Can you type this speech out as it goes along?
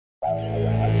Hi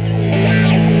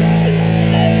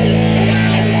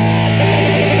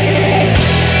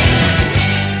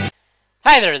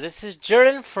there, this is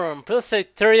Jordan from Proprieties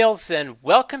Tutorials and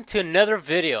welcome to another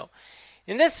video.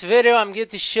 In this video I'm going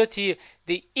to show to you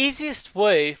the easiest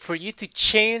way for you to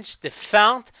change the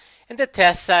font and the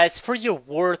text size for your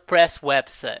WordPress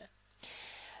website.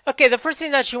 Okay, the first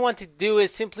thing that you want to do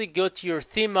is simply go to your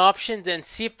theme options and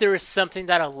see if there is something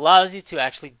that allows you to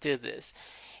actually do this.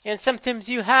 And some themes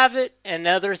you have it and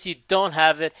others you don't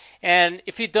have it, and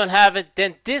if you don't have it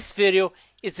then this video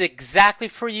is exactly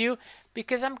for you,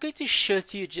 because I'm going to show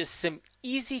to you just some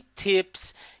easy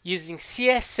tips using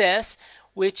CSS,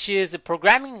 which is a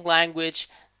programming language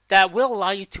that will allow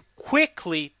you to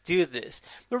quickly do this.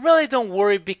 But really don't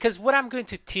worry, because what I'm going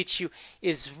to teach you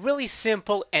is really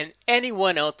simple and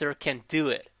anyone out there can do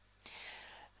it.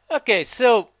 Okay,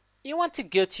 so you want to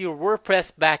go to your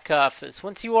WordPress back office.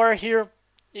 Once you are here,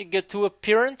 you go to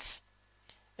Appearance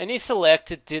and you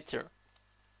select Editor.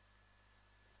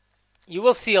 You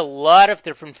will see a lot of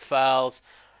different files,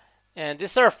 and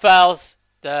these are files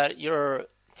that your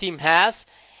theme has,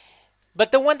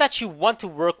 but the one that you want to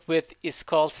work with is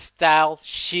called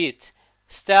stylesheet,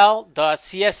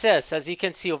 style.css, as you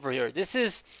can see over here. This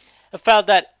is a file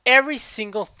that every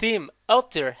single theme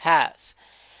out there has.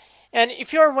 And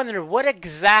if you're wondering what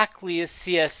exactly is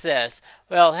CSS,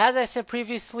 well, as I said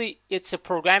previously, it's a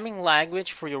programming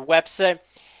language for your website,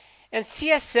 and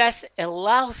CSS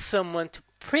allows someone to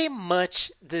pretty much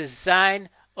design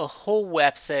a whole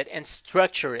website and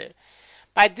structure it.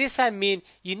 By this I mean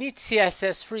you need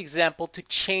CSS, for example, to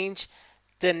change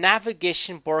the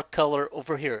navigation bar color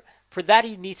over here. For that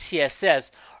you need CSS,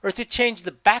 or to change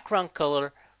the background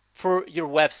color for your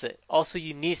website. Also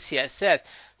you need CSS.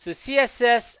 So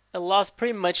CSS allows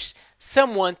pretty much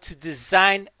someone to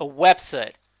design a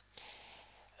website.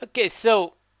 Okay,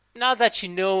 so now that you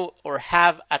know or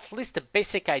have at least a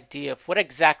basic idea of what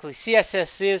exactly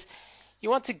CSS is, you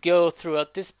want to go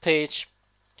throughout this page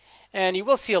and you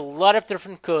will see a lot of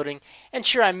different coding. And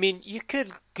sure, I mean, you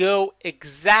could go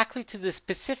exactly to the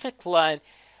specific line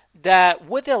that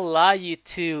would allow you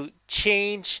to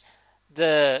change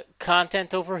the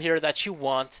content over here that you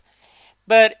want.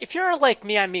 But if you're like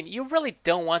me, I mean, you really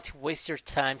don't want to waste your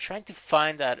time trying to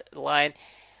find that line.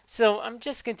 So I'm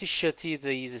just going to show to you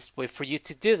the easiest way for you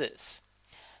to do this.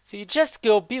 So you just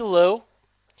go below.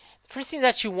 The first thing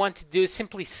that you want to do is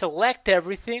simply select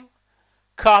everything,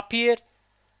 copy it,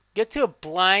 go to a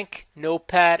blank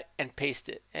notepad and paste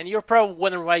it. And you're probably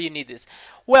wondering why you need this.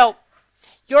 Well,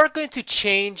 you're going to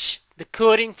change the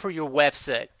coding for your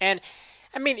website. And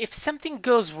I mean, if something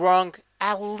goes wrong,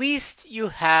 at least you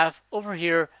have over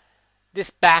here this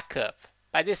backup.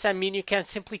 By this I mean you can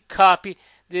simply copy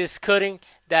this coding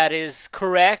that is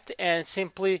correct and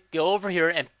simply go over here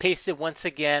and paste it once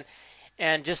again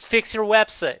and just fix your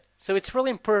website. So it's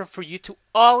really important for you to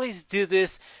always do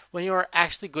this when you are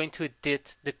actually going to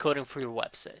edit the coding for your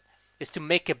website, is to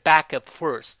make a backup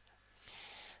first.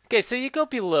 Okay, so you go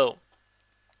below.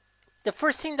 The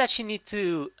first thing that you need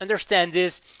to understand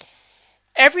is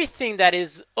everything that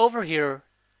is over here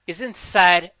is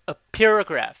inside a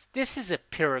paragraph. This is a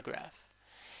paragraph.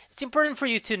 It's important for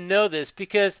you to know this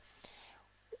because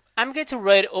I'm going to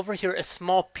write over here a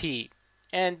small p,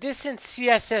 and this in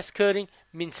CSS coding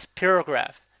means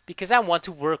paragraph because I want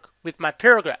to work with my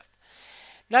paragraph.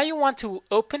 Now you want to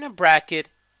open a bracket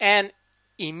and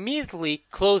immediately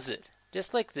close it,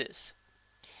 just like this.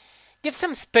 Give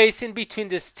some space in between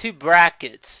these two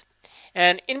brackets,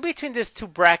 and in between these two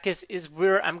brackets is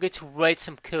where I'm going to write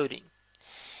some coding.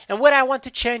 And what I want to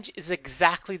change is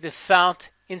exactly the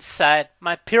font inside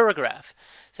my paragraph.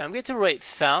 So I'm going to write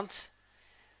font,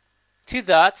 2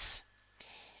 dots,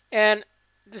 and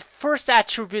the first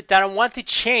attribute that I want to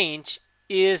change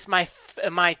is my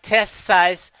text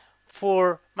size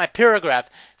for my paragraph.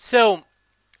 So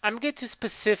I'm going to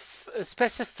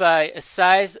specify a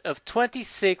size of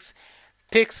 26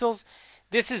 pixels.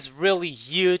 This is really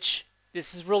huge.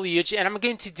 This is really huge, and I'm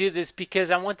going to do this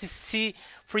because I want to see,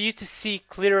 for you to see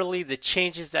clearly the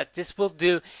changes that this will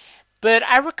do. But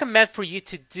I recommend for you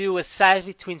to do a size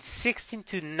between 16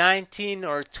 to 19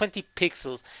 or 20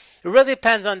 pixels. It really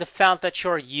depends on the font that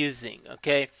you're using,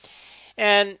 okay?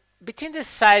 And between the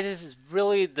sizes is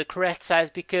really the correct size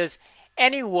because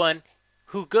anyone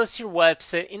who goes to your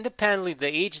website, independently the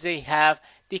age they have,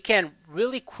 they can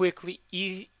really quickly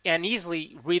and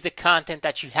easily read the content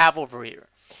that you have over here.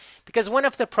 Because one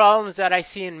of the problems that I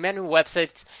see in many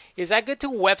websites is I go to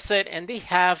a website and they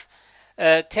have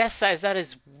a text size that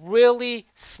is really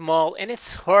small and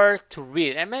it's hard to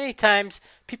read. And many times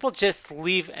people just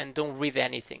leave and don't read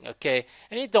anything, okay?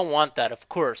 And you don't want that, of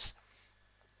course.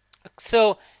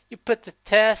 So you put the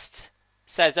text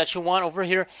size that you want over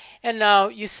here, and now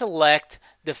you select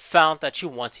the font that you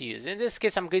want to use. In this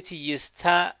case, I'm going to use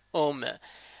Taoma,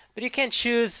 but you can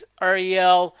choose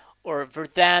Arial or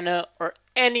Verdana or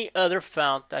any other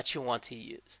font that you want to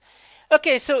use.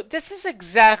 Okay, so this is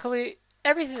exactly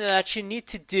everything that you need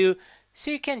to do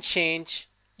so you can change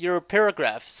your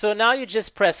paragraph. So now you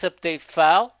just press update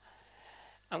file.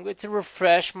 I'm going to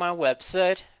refresh my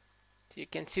website so you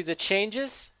can see the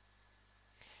changes.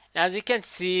 As you can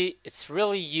see, it's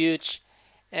really huge,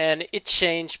 and it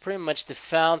changed pretty much the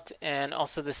font and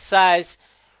also the size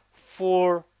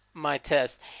for my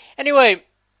test. Anyway,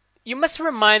 you must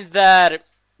remind that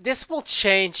this will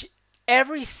change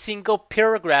every single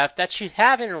paragraph that you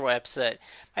have in your website.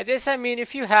 By this I mean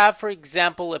if you have, for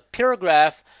example, a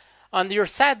paragraph on your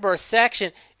sidebar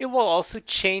section, it will also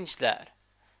change that.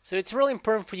 So it's really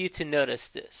important for you to notice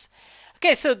this.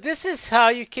 Okay, so this is how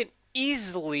you can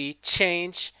easily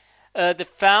change the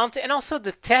font and also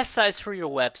the text size for your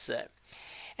website.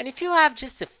 And if you have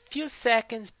just a few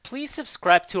seconds, please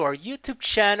subscribe to our YouTube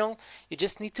channel. You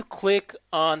just need to click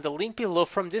on the link below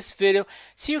from this video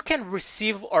so you can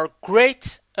receive our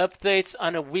great updates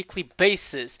on a weekly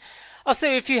basis. Also,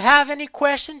 if you have any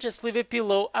questions, just leave it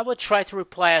below. I will try to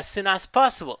reply as soon as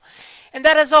possible. And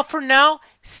that is all for now.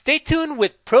 Stay tuned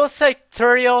with pro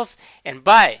tutorials, and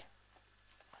bye.